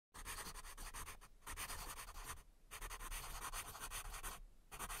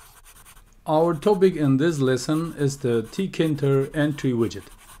Our topic in this lesson is the Tkinter Entry Widget.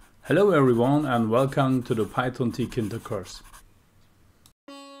 Hello everyone and welcome to the Python Tkinter course.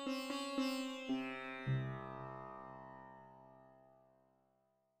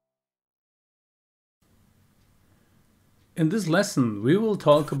 In this lesson we will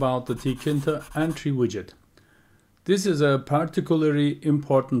talk about the Tkinter Entry Widget. This is a particularly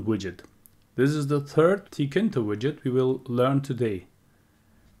important widget. This is the third Tkinter widget we will learn today.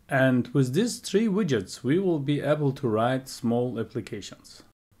 And with these three widgets, we will be able to write small applications.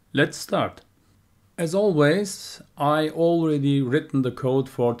 Let's start. As always, I already written the code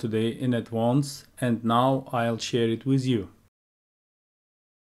for today in advance, and now I'll share it with you.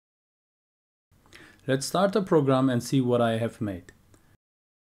 Let's start the program and see what I have made.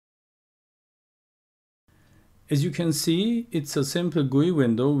 As you can see, it's a simple GUI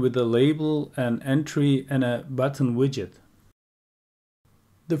window with a label, an entry, and a button widget.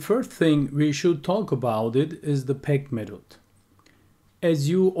 The first thing we should talk about it is the pack method. As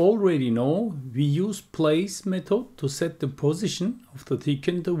you already know, we use place method to set the position of the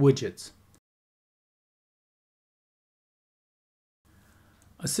Tkinter widgets.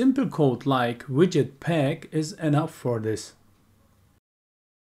 A simple code like widget pack is enough for this.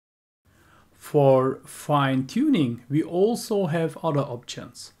 For fine-tuning, we also have other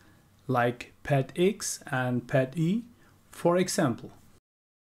options like pad X and pad E, for example.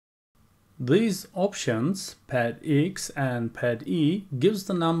 These options, pad X and pad E, gives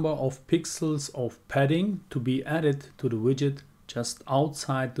the number of pixels of padding to be added to the widget just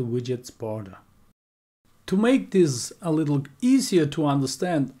outside the widget's border. To make this a little easier to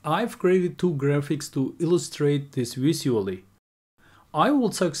understand, I've created two graphics to illustrate this visually. I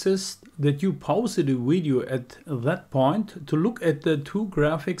would suggest that you pause the video at that point to look at the two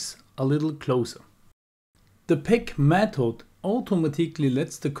graphics a little closer. The pack method automatically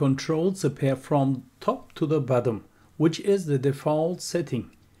lets the controls appear from top to the bottom, which is the default setting.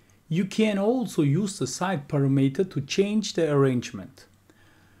 You can also use the side parameter to change the arrangement.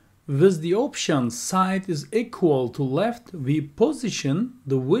 With the option side is equal to left, we position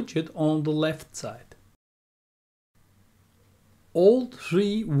the widget on the left side. All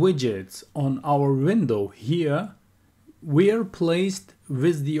three widgets on our window here were placed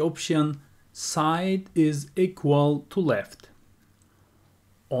with the option side is equal to left.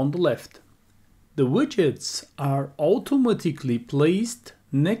 On the left, the widgets are automatically placed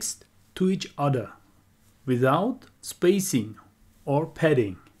next to each other without spacing or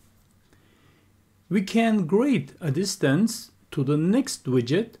padding. We can grade a distance to the next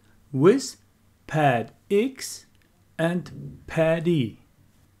widget with pad X and pad E.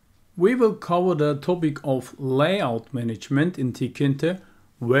 We will cover the topic of layout management in Tkinter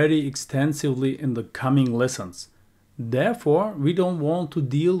very extensively in the coming lessons. Therefore, we don't want to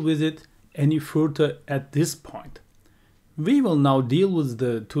deal with it any further at this point. We will now deal with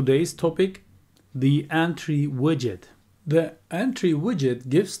today's topic, the entry widget. The entry widget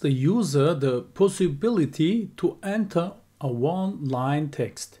gives the user the possibility to enter a one-line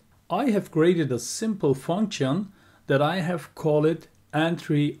text. I have created a simple function that I have called it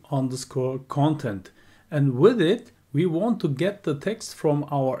entry_content, and with it we want to get the text from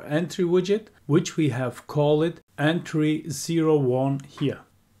our entry widget, which we have called it entry01 here.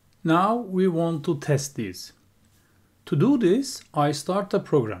 Now we want to test this. To do this, I start the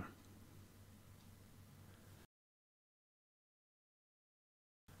program.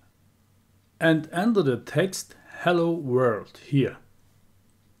 And enter the text "Hello World" here.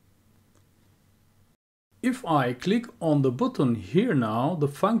 If I click on the button here now, the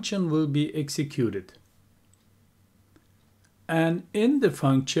function will be executed. And in the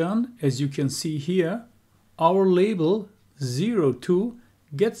function, as you can see here, our label 02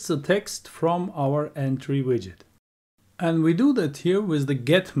 gets the text from our entry widget. And we do that here with the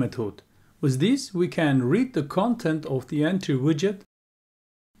get method. With this, we can read the content of the entry widget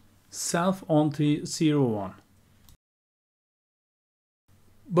self_entry01.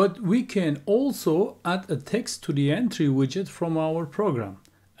 But we can also add a text to the entry widget from our program.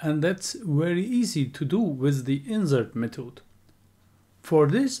 And that's very easy to do with the insert method. For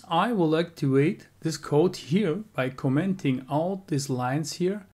this, I will activate this code here by commenting out these lines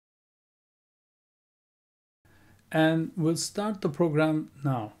here. And we'll start the program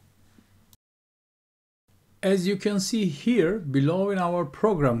now. As you can see here below in our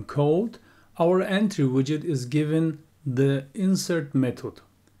program code, our entry widget is given the insert method.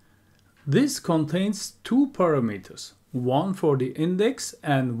 This contains two parameters, one for the index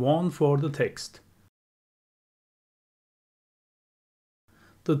and one for the text.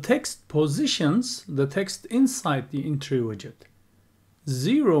 The text positions the text inside the entry widget.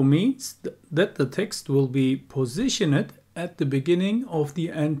 0 means that the text will be positioned at the beginning of the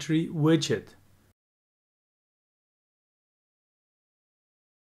entry widget.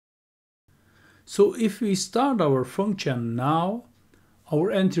 So if we start our function now, our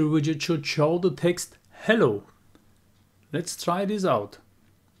entry widget should show the text hello. Let's try this out.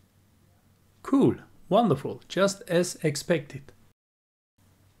 Cool, wonderful, just as expected.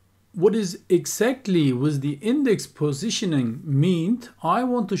 What is exactly with the index positioning meant, I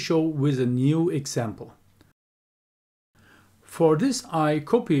want to show with a new example. For this, I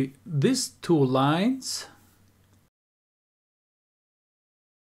copy these 2 lines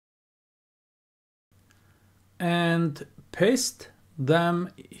and paste them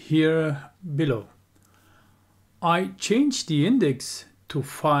here below. I change the index to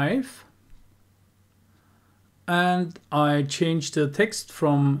 5 and I change the text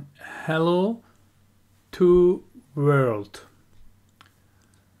from hello to world.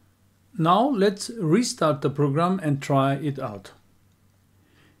 Now let's restart the program and try it out.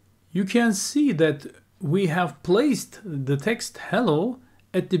 You can see that we have placed the text hello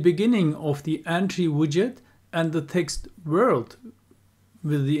at the beginning of the entry widget and the text world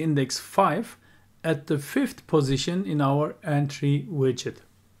with the index 5 at the 5th position in our entry widget.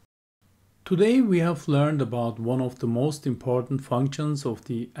 Today we have learned about one of the most important functions of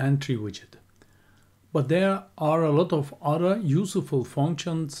the entry widget. But there are a lot of other useful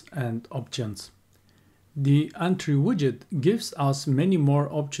functions and options. The entry widget gives us many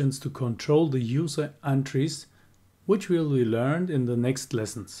more options to control the user entries, which will be learned in the next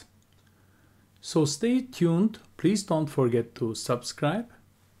lessons. So stay tuned, please don't forget to subscribe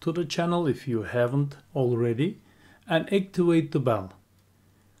to the channel if you haven't already and activate the bell.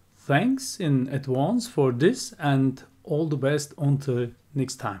 Thanks in advance for this and all the best until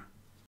next time.